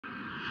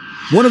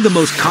One of the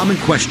most common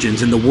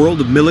questions in the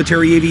world of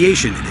military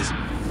aviation is,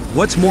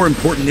 what's more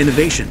important,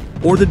 innovation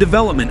or the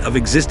development of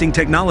existing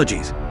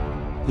technologies?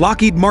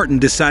 Lockheed Martin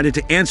decided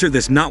to answer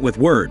this not with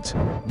words,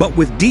 but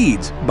with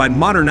deeds by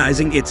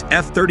modernizing its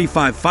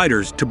F-35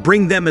 fighters to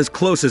bring them as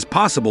close as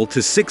possible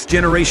to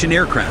sixth-generation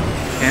aircraft.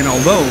 And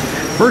although,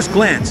 at first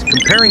glance,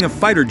 comparing a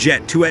fighter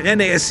jet to an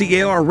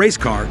NASCAR race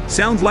car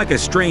sounds like a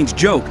strange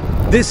joke,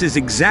 this is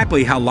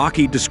exactly how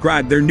Lockheed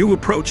described their new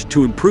approach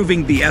to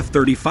improving the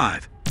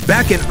F-35.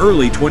 Back in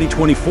early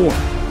 2024,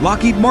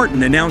 Lockheed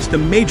Martin announced a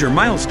major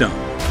milestone.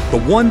 The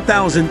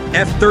 1,000th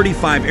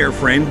F-35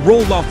 airframe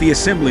rolled off the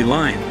assembly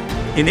line.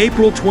 In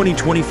April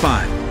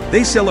 2025,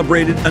 they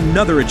celebrated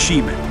another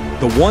achievement,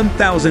 the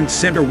 1,000th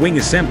center wing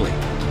assembly,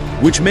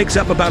 which makes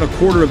up about a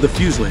quarter of the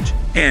fuselage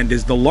and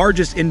is the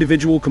largest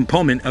individual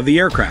component of the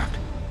aircraft.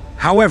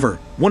 However,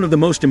 one of the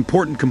most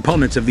important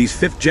components of these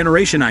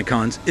fifth-generation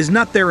icons is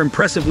not their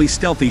impressively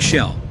stealthy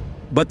shell,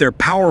 but their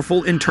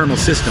powerful internal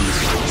systems,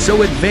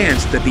 so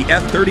advanced that the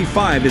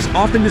F-35 is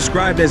often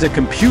described as a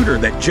computer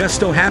that just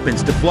so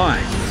happens to fly.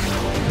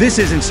 This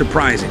isn't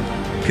surprising,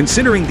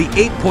 considering the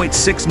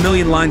 8.6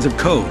 million lines of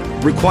code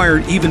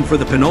required even for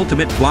the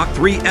penultimate Block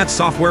 3F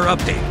software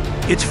update.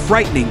 It's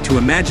frightening to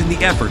imagine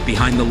the effort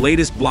behind the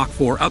latest Block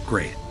 4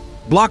 upgrade.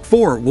 Block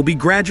 4 will be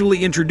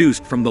gradually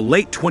introduced from the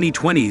late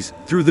 2020s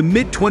through the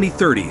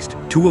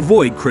mid-2030s to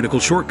avoid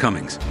critical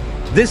shortcomings.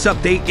 This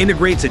update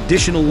integrates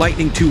additional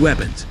Lightning II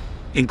weapons,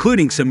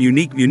 including some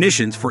unique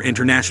munitions for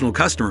international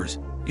customers,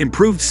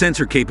 improved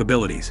sensor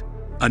capabilities,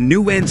 a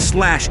new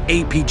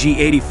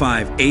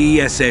N/APG-85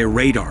 AESA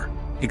radar,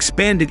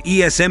 expanded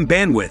ESM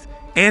bandwidth,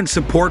 and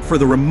support for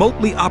the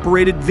remotely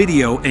operated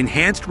video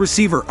enhanced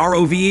receiver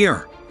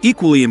ROVR.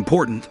 Equally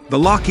important, the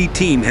Lockheed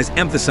team has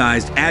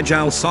emphasized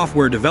agile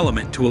software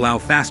development to allow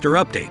faster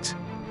updates.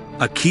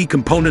 A key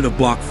component of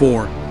Block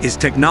 4 is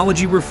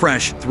Technology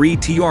Refresh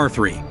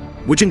 3TR3,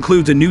 which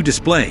includes a new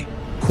display,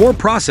 core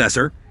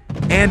processor,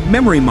 and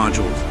memory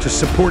modules to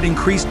support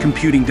increased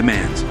computing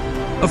demands.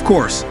 Of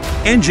course,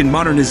 engine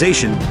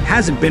modernization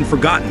hasn't been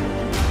forgotten.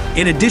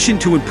 In addition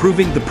to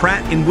improving the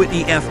Pratt &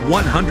 Whitney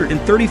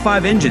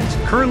F135 engines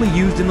currently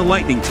used in the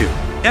Lightning II,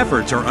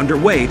 efforts are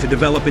underway to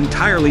develop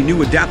entirely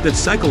new adaptive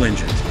cycle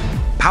engines.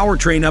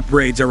 Powertrain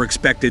upgrades are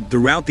expected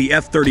throughout the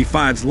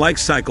F-35's life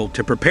cycle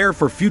to prepare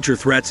for future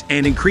threats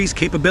and increase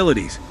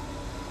capabilities.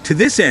 To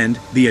this end,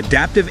 the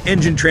Adaptive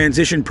Engine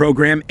Transition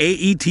Program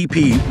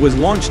 (AETP) was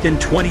launched in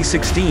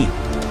 2016.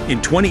 In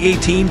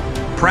 2018,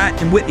 Pratt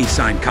 & Whitney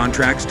signed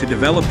contracts to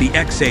develop the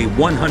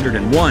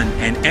XA101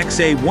 and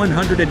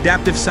XA100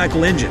 adaptive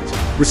cycle engines,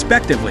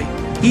 respectively,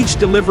 each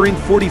delivering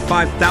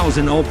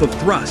 45,000 ULT of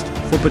thrust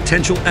for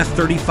potential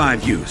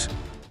F-35 use.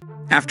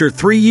 After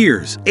 3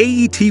 years,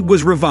 AET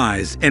was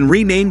revised and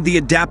renamed the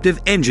Adaptive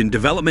Engine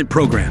Development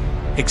Program,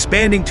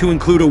 expanding to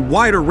include a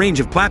wider range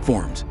of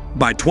platforms.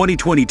 By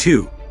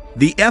 2022,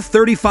 the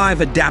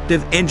F-35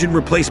 Adaptive Engine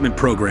Replacement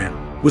Program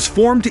was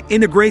formed to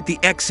integrate the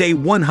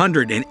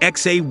XA100 and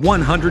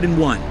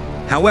XA101.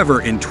 However,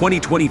 in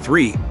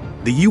 2023,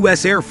 the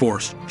U.S. Air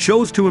Force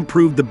chose to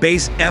improve the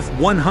base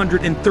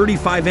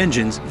F-135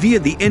 engines via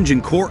the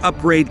Engine Core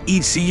Upgrade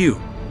ECU,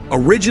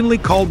 originally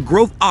called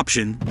Growth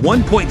Option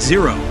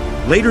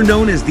 1.0, later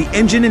known as the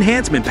Engine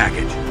Enhancement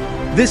Package.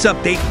 This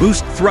update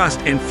boosts thrust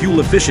and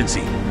fuel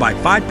efficiency by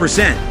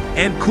 5%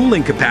 and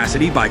cooling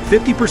capacity by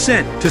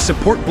 50% to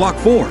support Block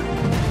 4.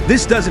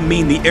 This doesn't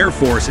mean the Air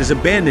Force is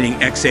abandoning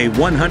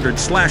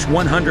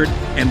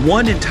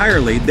XA100/101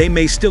 entirely. They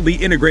may still be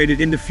integrated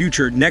into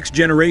future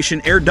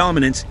next-generation air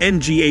dominance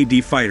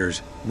NGAD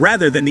fighters,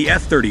 rather than the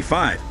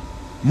F-35.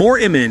 More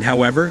imminent,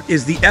 however,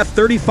 is the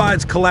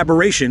F-35's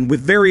collaboration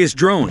with various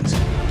drones.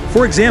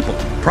 For example,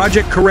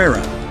 Project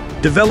Carrera,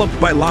 developed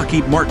by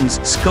Lockheed Martin's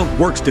Skunk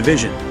Works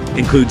division,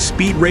 includes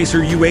speed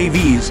racer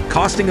UAVs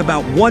costing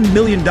about $1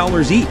 million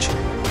each,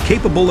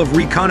 capable of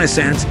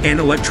reconnaissance and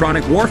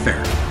electronic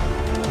warfare.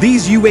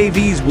 These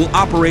UAVs will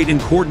operate in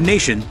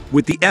coordination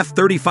with the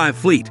F-35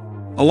 fleet,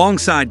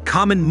 alongside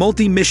common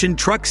multi-mission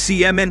truck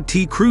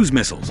CMNT cruise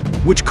missiles,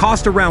 which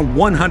cost around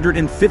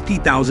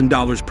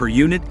 $150,000 per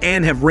unit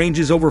and have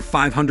ranges over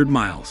 500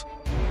 miles.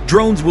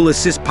 Drones will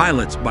assist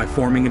pilots by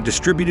forming a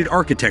distributed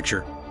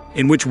architecture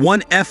in which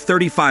one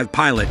F-35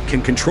 pilot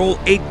can control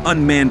 8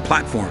 unmanned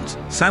platforms,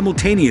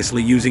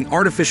 simultaneously using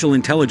artificial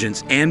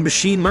intelligence and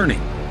machine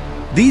learning.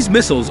 These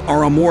missiles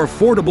are a more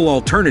affordable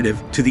alternative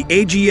to the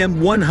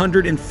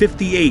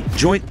AGM-158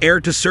 Joint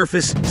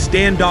Air-to-Surface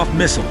Standoff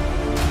Missile.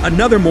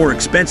 Another more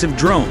expensive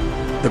drone,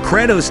 the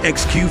Kratos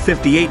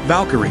XQ-58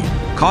 Valkyrie,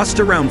 costs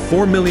around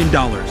 $4 million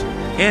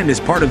and is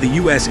part of the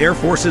U.S. Air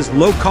Force's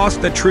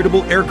low-cost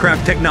attritable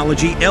aircraft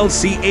technology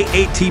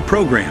LCA8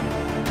 program.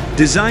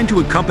 Designed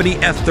to accompany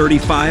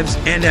F-35s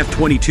and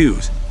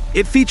F-22s,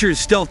 it features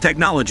stealth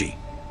technology,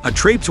 a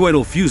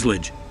trapezoidal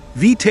fuselage,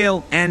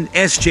 V-tail, and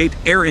S-shaped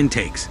air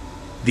intakes.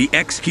 The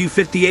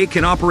XQ-58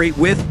 can operate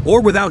with or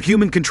without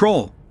human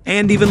control,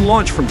 and even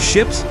launch from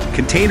ships,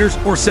 containers,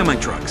 or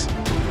semi-trucks.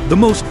 The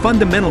most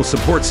fundamental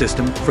support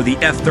system for the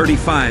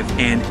F-35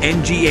 and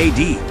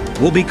NGAD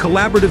will be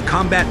collaborative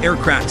combat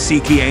aircraft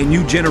seeking a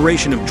new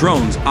generation of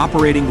drones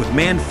operating with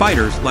manned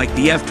fighters like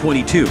the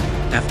F-22,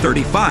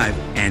 F-35,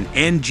 and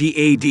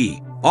NGAD,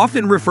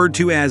 often referred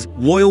to as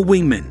loyal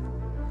wingmen.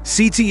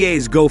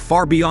 CTAs go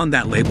far beyond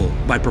that label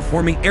by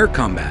performing air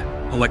combat,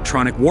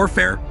 electronic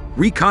warfare,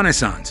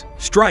 reconnaissance,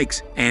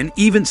 strikes, and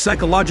even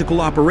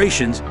psychological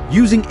operations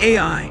using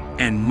AI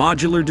and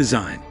modular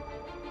design.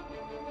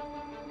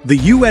 The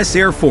U.S.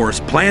 Air Force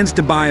plans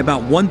to buy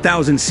about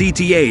 1,000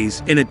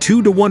 CTAs in a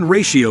 2-to-1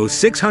 ratio,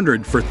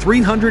 600 for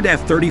 300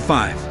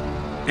 F-35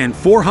 and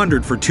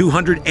 400 for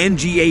 200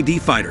 NGAD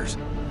fighters.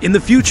 In the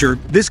future,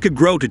 this could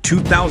grow to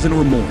 2,000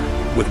 or more,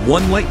 with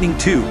one Lightning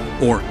II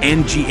or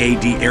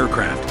NGAD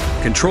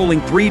aircraft controlling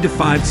 3 to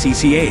 5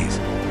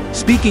 CCAs.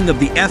 Speaking of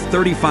the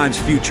F-35's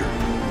future,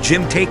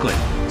 Jim Taiclet,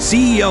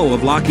 CEO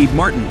of Lockheed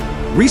Martin,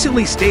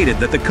 recently stated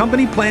that the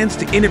company plans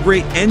to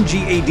integrate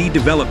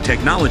NGAD-developed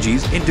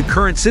technologies into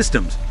current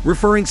systems,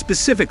 referring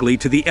specifically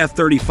to the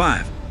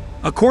F-35.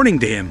 According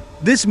to him,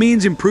 this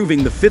means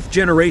improving the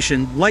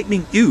 5th-generation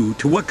Lightning II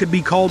to what could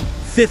be called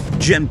 5th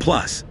Gen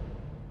Plus.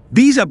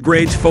 These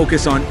upgrades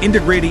focus on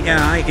integrating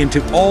AI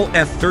into all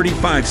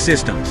F-35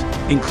 systems,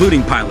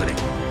 including piloting.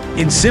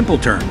 In simple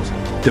terms,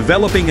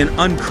 developing an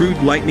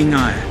uncrewed Lightning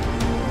I.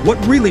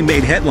 What really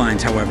made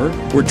headlines, however,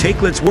 were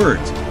Taiclet's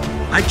words.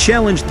 "I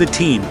challenged the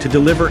team to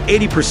deliver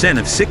 80%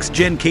 of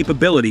 6th-gen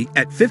capability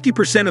at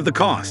 50% of the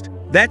cost.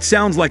 That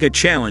sounds like a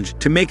challenge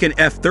to make an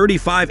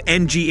F-35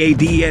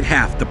 NGAD at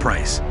half the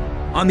price."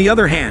 On the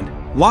other hand,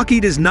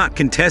 Lockheed is not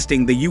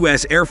contesting the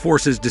U.S. Air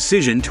Force's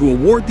decision to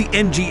award the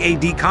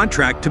NGAD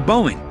contract to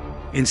Boeing.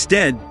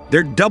 Instead,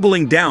 they're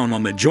doubling down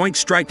on the Joint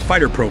Strike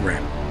Fighter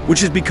program,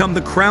 which has become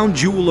the crown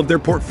jewel of their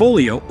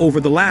portfolio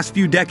over the last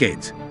few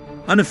decades.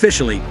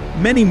 Unofficially,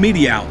 many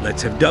media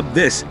outlets have dubbed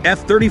this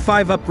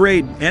F-35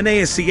 upgrade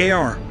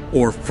NASCAR,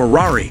 or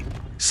Ferrari,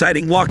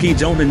 citing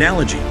Lockheed's own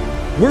analogy.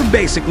 "We're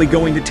basically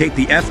going to take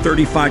the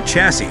F-35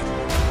 chassis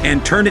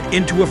and turn it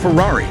into a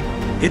Ferrari.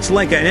 It's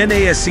like an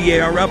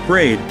NASCAR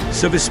upgrade,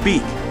 so to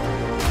speak."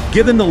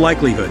 Given the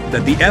likelihood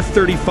that the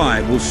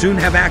F-35 will soon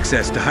have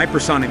access to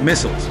hypersonic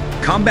missiles,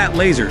 combat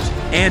lasers,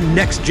 and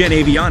next-gen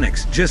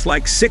avionics, just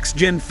like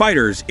 6th-gen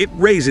fighters, it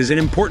raises an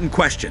important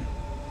question.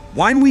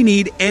 Why do we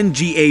need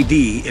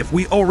NGAD if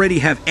we already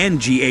have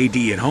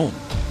NGAD at home?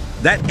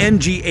 That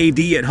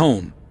NGAD at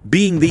home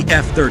being the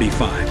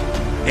F-35.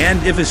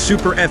 And if a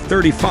super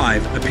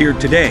F-35 appeared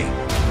today,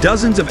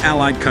 dozens of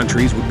allied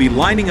countries would be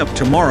lining up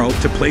tomorrow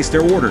to place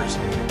their orders.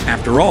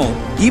 After all,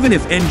 even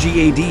if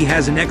NGAD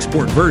has an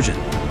export version,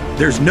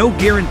 there's no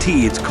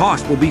guarantee its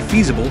cost will be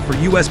feasible for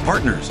U.S.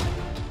 partners.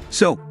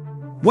 So,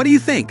 what do you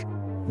think?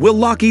 Will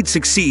Lockheed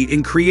succeed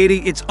in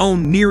creating its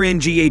own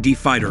near-NGAD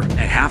fighter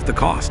at half the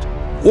cost?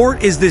 Or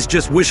is this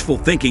just wishful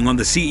thinking on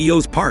the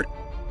CEO's part?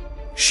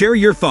 Share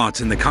your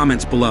thoughts in the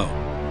comments below.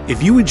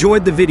 If you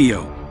enjoyed the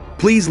video,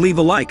 please leave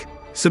a like,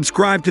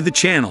 subscribe to the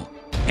channel,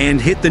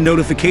 and hit the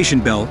notification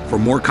bell for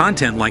more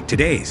content like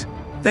today's.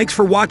 Thanks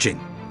for watching,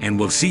 and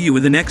we'll see you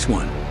in the next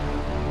one.